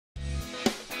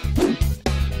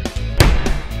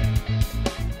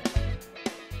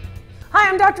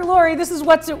I'm Dr. Lori. This is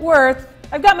What's It Worth.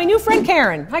 I've got my new friend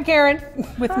Karen. Hi, Karen,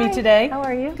 with me today. How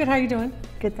are you? Good. How are you doing?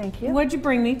 Good, thank you. What'd you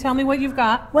bring me? Tell me what you've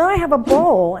got. Well, I have a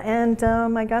bowl, and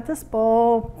I got this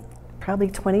bowl probably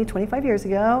 25 years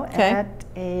ago at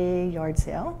a yard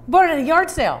sale. Bought it at a yard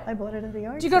sale? I bought it at a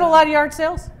yard sale. Did you go to a lot of yard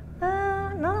sales?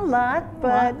 Not a lot,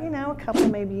 but you know, a couple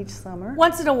maybe each summer.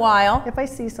 Once in a while. If I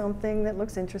see something that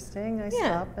looks interesting, I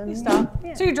stop. And you stop.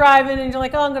 Yeah. So you're driving and you're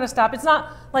like, oh, I'm going to stop. It's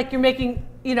not like you're making,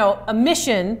 you know, a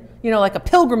mission, you know, like a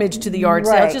pilgrimage to the yard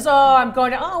sale. It's just, oh, I'm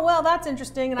going to, oh, well, that's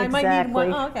interesting, and I might need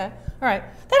one. Oh, okay. All right.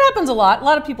 That happens a lot. A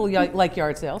lot of people like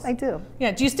yard sales. I do.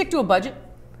 Yeah. Do you stick to a budget?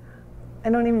 I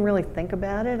don't even really think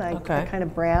about it. I kind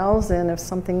of browse, and if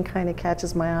something kind of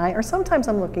catches my eye, or sometimes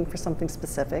I'm looking for something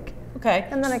specific. Okay.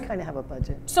 And then I kind of have a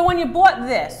budget. So when you bought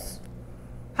this,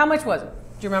 how much was it?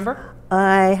 Do you remember?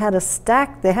 I had a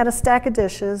stack. They had a stack of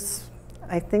dishes.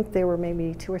 I think they were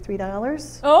maybe $2 or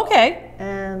 $3. Oh, okay.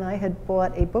 And I had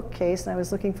bought a bookcase, and I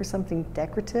was looking for something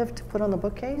decorative to put on the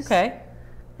bookcase. Okay.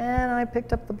 And I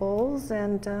picked up the bowls,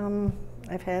 and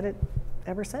I've had it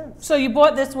ever since. So you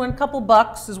bought this one, couple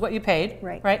bucks is what you paid.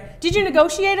 Right. Right. Did you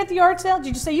negotiate at the yard sale? Did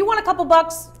you say, you want a couple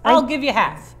bucks? I'll give you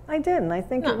half. I didn't. I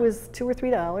think it was $2 or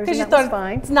 $3. Because you thought was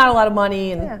fine. It's not a lot of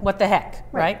money, and what the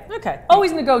heck, right? Okay.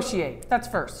 Always negotiate. That's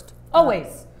first.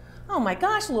 Always. Oh my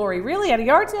gosh, Lori, really? At a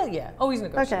yard sale? Yeah. Always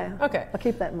negotiate. Okay. I'll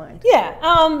keep that in mind. Yeah.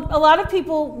 A lot of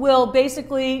people will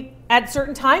basically, at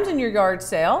certain times in your yard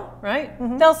sale, right?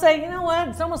 They'll say, you know what?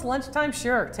 It's almost lunchtime.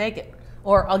 Sure, take it.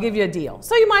 Or I'll give you a deal.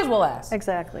 So you might as well ask.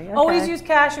 Exactly. Okay. Always use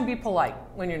cash and be polite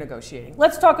when you're negotiating.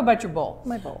 Let's talk about your bowl.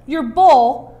 My bowl. Your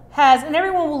bowl has, and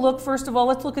everyone will look, first of all,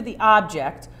 let's look at the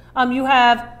object. You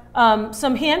have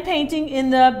some hand painting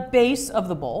in the base of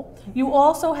the bowl. You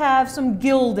also have some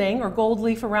gilding or gold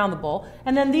leaf around the bowl.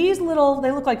 And then these little,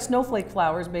 they look like snowflake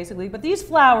flowers basically, but these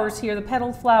flowers here, the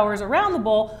petaled flowers around the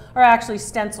bowl, are actually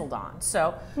stenciled on.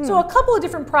 So a couple of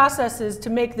different processes to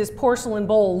make this porcelain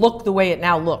bowl look the way it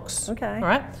now looks. Okay. All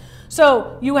right.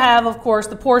 So you have, of course,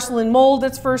 the porcelain mold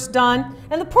that's first done.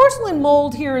 And the porcelain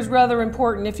mold here is rather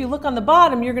important. If you look on the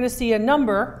bottom, you're going to see a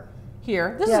number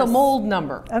here. This is a mold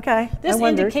number. Okay. This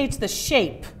indicates the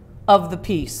shape of the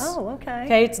piece. Oh, okay.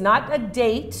 Okay, it's not a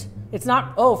date. It's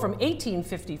not, oh, from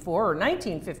 1854 or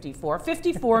 1954.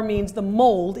 54 means the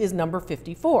mold is number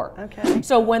 54. Okay.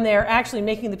 So when they're actually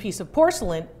making the piece of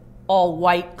porcelain, all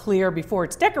white, clear, before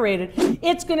it's decorated,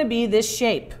 it's going to be this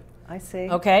shape. I see.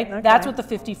 Okay? That's what the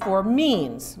 54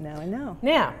 means. Now I know.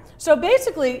 Now, so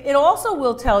basically, it also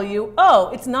will tell you, oh,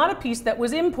 it's not a piece that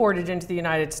was imported into the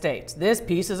United States. This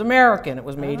piece is American. It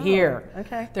was made here.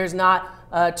 Okay. There's not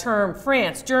a term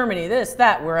France, Germany, this,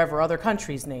 that, wherever other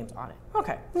countries' names on it.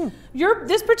 Okay.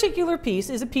 This particular piece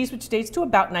is a piece which dates to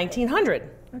about 1900.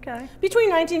 Okay. Between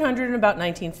 1900 and about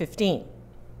 1915.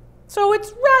 So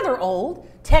it's rather old.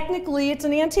 Technically, it's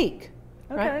an antique.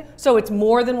 Okay. Right? So it's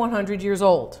more than 100 years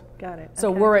old. Got it. So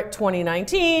we're at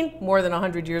 2019, more than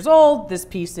 100 years old. This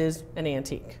piece is an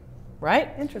antique,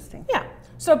 right? Interesting. Yeah.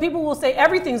 So people will say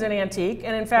everything's an antique,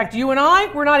 and in fact, you and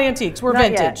I, we're not antiques. We're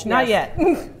vintage. Not yet.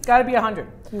 Got to be 100.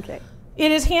 Okay.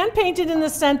 It is hand painted in the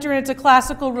center, and it's a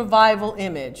classical revival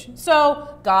image.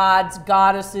 So gods,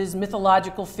 goddesses,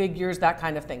 mythological figures, that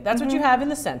kind of thing. That's what you have in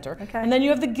the center. Okay. And then you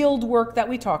have the gild work that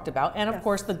we talked about, and of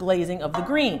course the glazing of the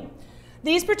green.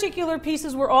 These particular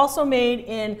pieces were also made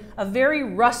in a very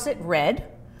russet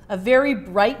red, a very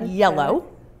bright yellow,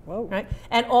 right?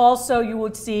 And also you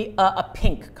would see a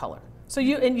pink color. So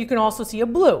you can also see a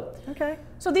blue. Okay.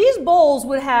 So these bowls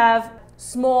would have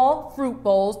small fruit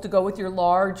bowls to go with your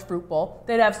large fruit bowl.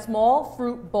 They'd have small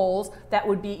fruit bowls that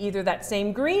would be either that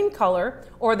same green color,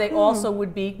 or they also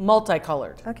would be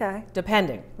multicolored. Okay.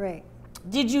 Depending. Right.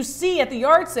 Did you see at the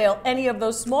yard sale any of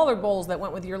those smaller bowls that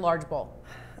went with your large bowl?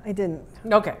 I didn't.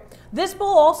 Okay. This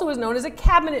bowl also is known as a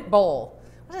cabinet bowl.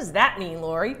 What does that mean,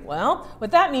 Lori? Well, what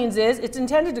that means is it's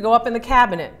intended to go up in the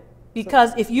cabinet.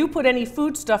 Because if you put any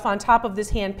food stuff on top of this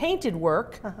hand-painted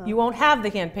work, you won't have the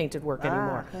hand-painted work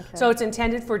anymore. Okay. So it's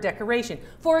intended for decoration.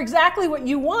 For exactly what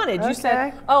you wanted. You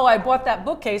said, oh, I bought that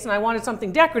bookcase and I wanted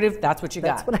something decorative. That's what you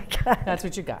got. That's what I got. That's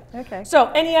what you got. Okay.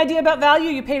 So any idea about value?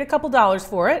 You paid a couple dollars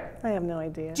for it. I have no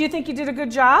idea. Do you think you did a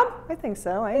good job? I think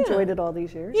so. I enjoyed it all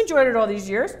these years. You enjoyed it all these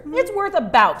years. It's worth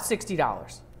about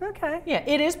 $60. Okay. Yeah,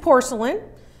 it is porcelain.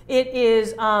 It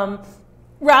is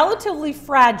relatively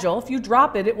fragile. If you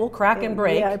drop it, it will crack and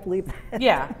break. Yeah, I believe that.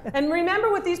 Yeah, and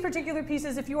remember with these particular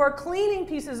pieces, if you are cleaning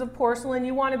pieces of porcelain,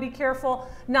 you want to be careful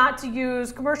not to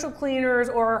use commercial cleaners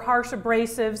or harsh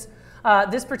abrasives.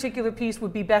 This particular piece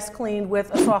would be best cleaned with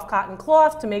a soft cotton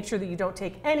cloth to make sure that you don't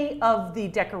take any of the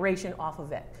decoration off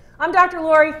of it. I'm Dr.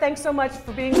 Lori. Thanks so much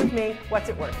for being with me. What's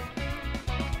it worth?